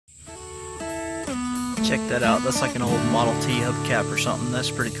check that out. That's like an old Model T hubcap or something.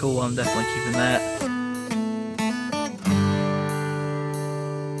 That's pretty cool. I'm definitely keeping that.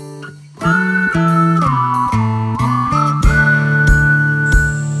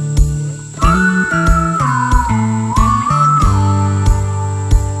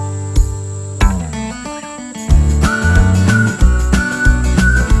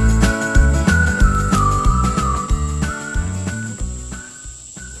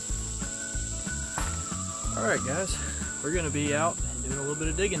 Alright guys, we're going to be out and doing a little bit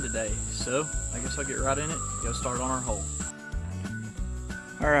of digging today, so I guess I'll get right in it and go start on our hole.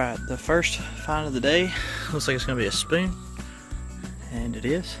 Alright, the first find of the day looks like it's going to be a spoon, and it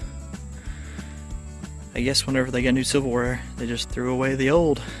is. I guess whenever they get new silverware, they just threw away the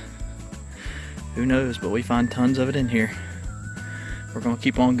old. Who knows, but we find tons of it in here. We're going to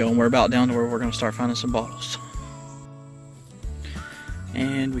keep on going. We're about down to where we're going to start finding some bottles.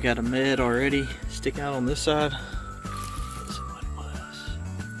 And we got a med already sticking out on this side. Let's see what it was.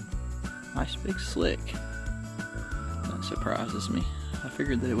 Nice big slick. That surprises me. I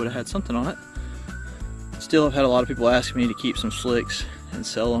figured that it would have had something on it. Still, I've had a lot of people ask me to keep some slicks and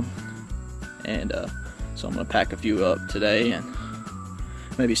sell them. And so I'm going to pack a few up today and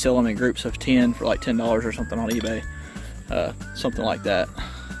maybe sell them in groups of 10 for like $10 or something on eBay. Something like that.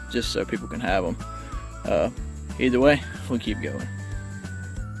 Just so people can have them. Either way, we'll keep going.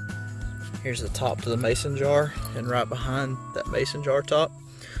 Here's the top to the mason jar, and right behind that mason jar top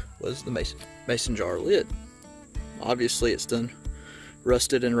was the mason jar lid. Obviously it's done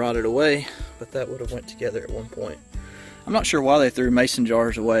rusted and rotted away, but that would have went together at one point. I'm not sure why they threw mason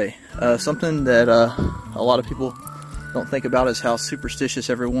jars away. Something that a lot of people don't think about is how superstitious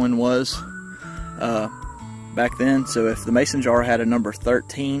everyone was back then. So if the mason jar had a number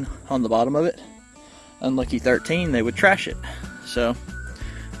 13 on the bottom of it, unlucky 13, they would trash it. So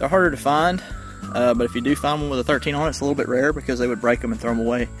they're harder to find, but if you do find one with a 13 on it, it's a little bit rare because they would break them and throw them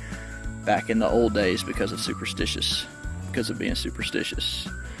away back in the old days because of being superstitious.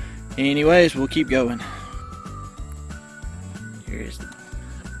 Anyways, we'll keep going. Here's the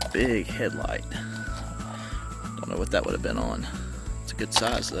big headlight. Don't know what that would have been on. It's a good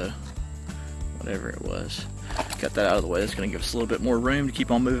size though, whatever it was. Got that out of the way. That's going to give us a little bit more room to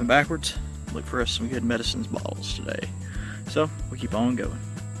keep on moving backwards. Look for us some good medicines bottles today. So we'll keep on going.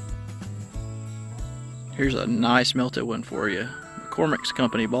 Here's a nice melted one for you. McCormick's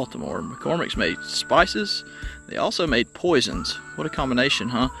Company, Baltimore. McCormick's made spices. They also made poisons. What a combination,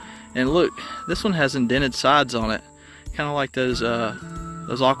 huh? And look, this one has indented sides on it, kind of like those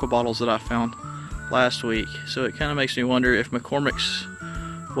aqua bottles that I found last week. So it kind of makes me wonder if McCormick's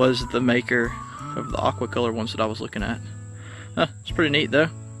was the maker of the aqua color ones that I was looking at. It's pretty neat though.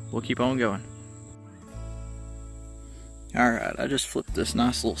 We'll keep on going. Alright, I just flipped this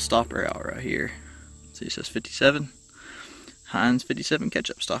nice little stopper out right here. See, it says 57. Heinz 57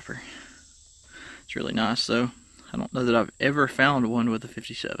 ketchup stopper. It's really nice though. I don't know that I've ever found one with a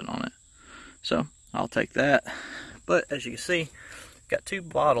 57 on it. So, I'll take that. But, as you can see, got two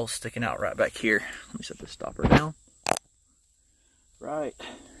bottles sticking out right back here. Let me set this stopper down. Right.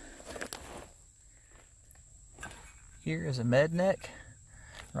 Here is a med neck.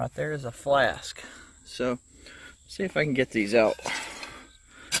 Right there is a flask. So, see if I can get these out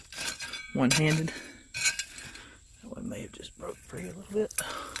one-handed. That one may have just broke free a little bit.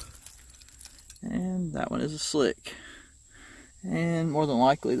 And that one is a slick. And more than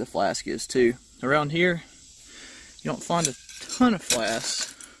likely the flask is too. Around here, you don't find a ton of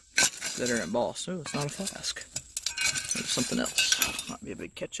flasks that are embossed. Oh, it's not a flask. It's something else. Might be a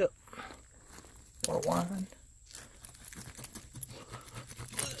big ketchup or wine.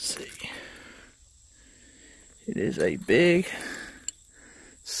 Let's see. It is a big,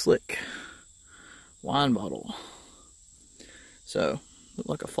 slick wine bottle. So, look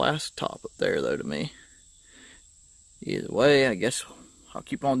like a flask top up there though to me. Either way, I guess I'll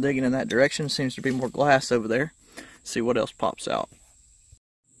keep on digging in that direction. Seems to be more glass over there. See what else pops out.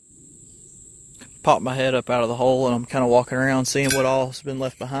 Pop my head up out of the hole and I'm kind of walking around seeing what all has been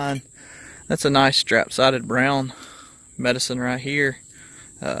left behind. That's a nice strap-sided brown medicine right here.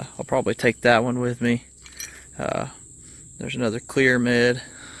 I'll probably take that one with me. There's another clear med.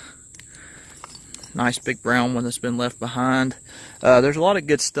 Nice big brown one that's been left behind. There's a lot of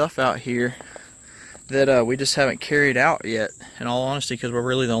good stuff out here that we just haven't carried out yet, in all honesty, because we're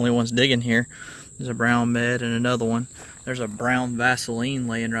really the only ones digging here. There's a brown med and another one. There's a brown Vaseline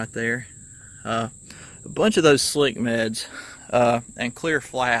laying right there. A bunch of those slick meds and clear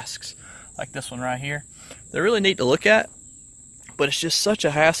flasks like this one right here. They're really neat to look at, but it's just such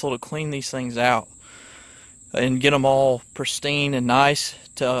a hassle to clean these things out and get them all pristine and nice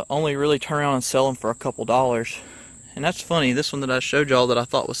to only really turn around and sell them for a couple dollars. And that's funny, this one that I showed y'all that I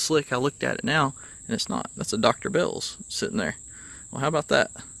thought was slick, I looked at it now, and it's not. That's a Dr. Bell's sitting there. Well, how about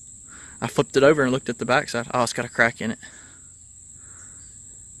that? I flipped it over and looked at the backside. Oh, it's got a crack in it.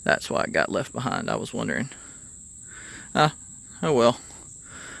 That's why it got left behind, I was wondering. Oh well.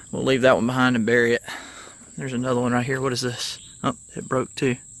 We'll leave that one behind and bury it. There's another one right here. What is this? Oh, it broke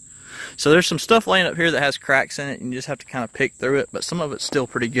too. So there's some stuff laying up here that has cracks in it, and you just have to kind of pick through it, but some of it's still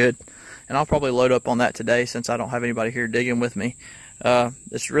pretty good. And I'll probably load up on that today since I don't have anybody here digging with me.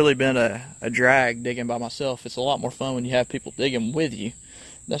 It's really been a drag digging by myself. It's a lot more fun when you have people digging with you,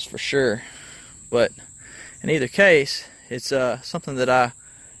 that's for sure. But in either case, it's something that I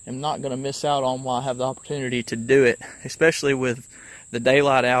am not going to miss out on while I have the opportunity to do it, especially with the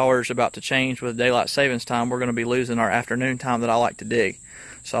daylight hours about to change with daylight savings time. We're going to be losing our afternoon time that I like to dig.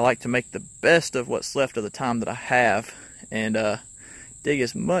 So I like to make the best of what's left of the time that I have and dig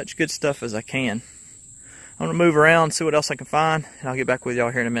as much good stuff as I can. I'm going to move around, see what else I can find, and I'll get back with y'all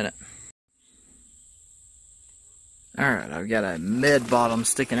here in a minute. Alright, I've got a med bottom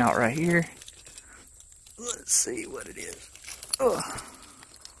sticking out right here. Let's see what it is. Oh,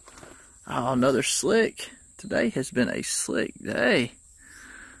 another slick. Today has been a slick day.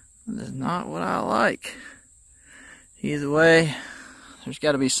 That is not what I like. Either way, there's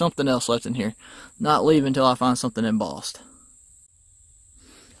got to be something else left in here. Not leave until I find something embossed.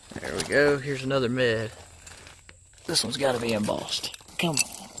 There we go. Here's another med. This one's got to be embossed. Come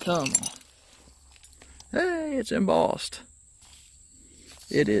on, come on. Hey, it's embossed.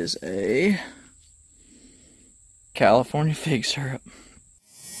 It is a California fig syrup.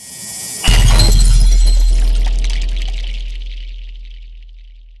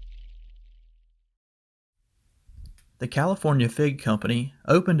 The California Fig Company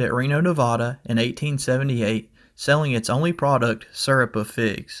opened at Reno, Nevada in 1878, selling its only product, syrup of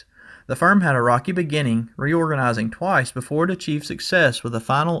figs. The firm had a rocky beginning, reorganizing twice before it achieved success with the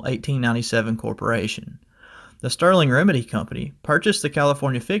final 1897 corporation. The Sterling Remedy Company purchased the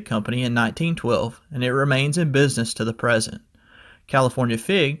California Fig Company in 1912, and it remains in business to the present. California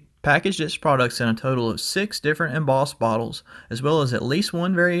Fig packaged its products in a total of 6 different embossed bottles, as well as at least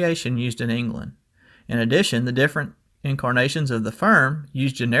one variation used in England. In addition, the different incarnations of the firm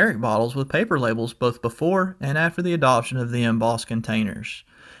used generic bottles with paper labels both before and after the adoption of the embossed containers,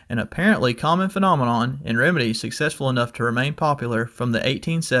 an apparently common phenomenon in remedies successful enough to remain popular from the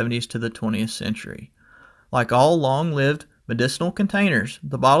 1870s to the 20th century. Like all long-lived medicinal containers,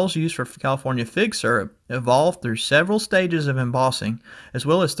 the bottles used for California fig syrup evolved through several stages of embossing as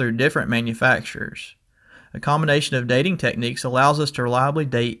well as through different manufacturers. A combination of dating techniques allows us to reliably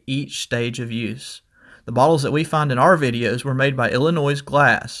date each stage of use. The bottles that we find in our videos were made by Illinois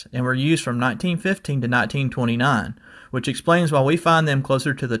Glass and were used from 1915 to 1929, which explains why we find them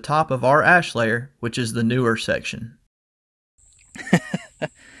closer to the top of our ash layer, which is the newer section.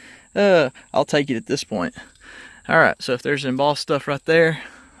 I'll take it at this point. Alright, so if there's embossed stuff right there,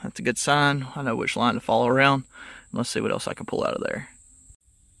 that's a good sign. I know which line to follow around. Let's see what else I can pull out of there.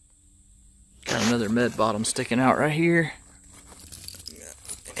 Got another med bottom sticking out right here.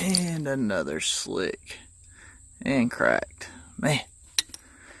 And another slick. And cracked. Man.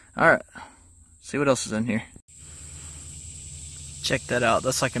 Alright. See what else is in here. Check that out.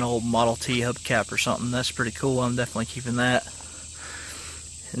 That's like an old Model T hubcap or something. That's pretty cool. I'm definitely keeping that.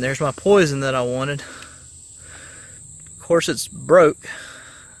 And there's my poison that I wanted. Of course it's broke.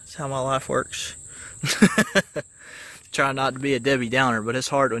 That's how my life works. Try not to be a Debbie Downer, but it's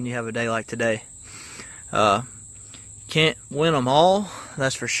hard when you have a day like today. Can't win them all,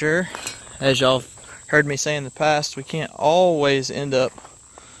 that's for sure. As y'all heard me say in the past, we can't always end up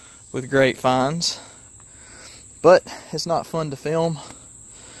with great finds. But it's not fun to film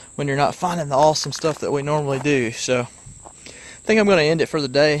when you're not finding the awesome stuff that we normally do. So I think I'm going to end it for the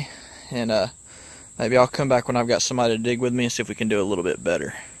day, and maybe I'll come back when I've got somebody to dig with me and see if we can do a little bit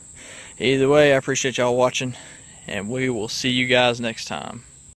better. Either way, I appreciate y'all watching, and we will see you guys next time.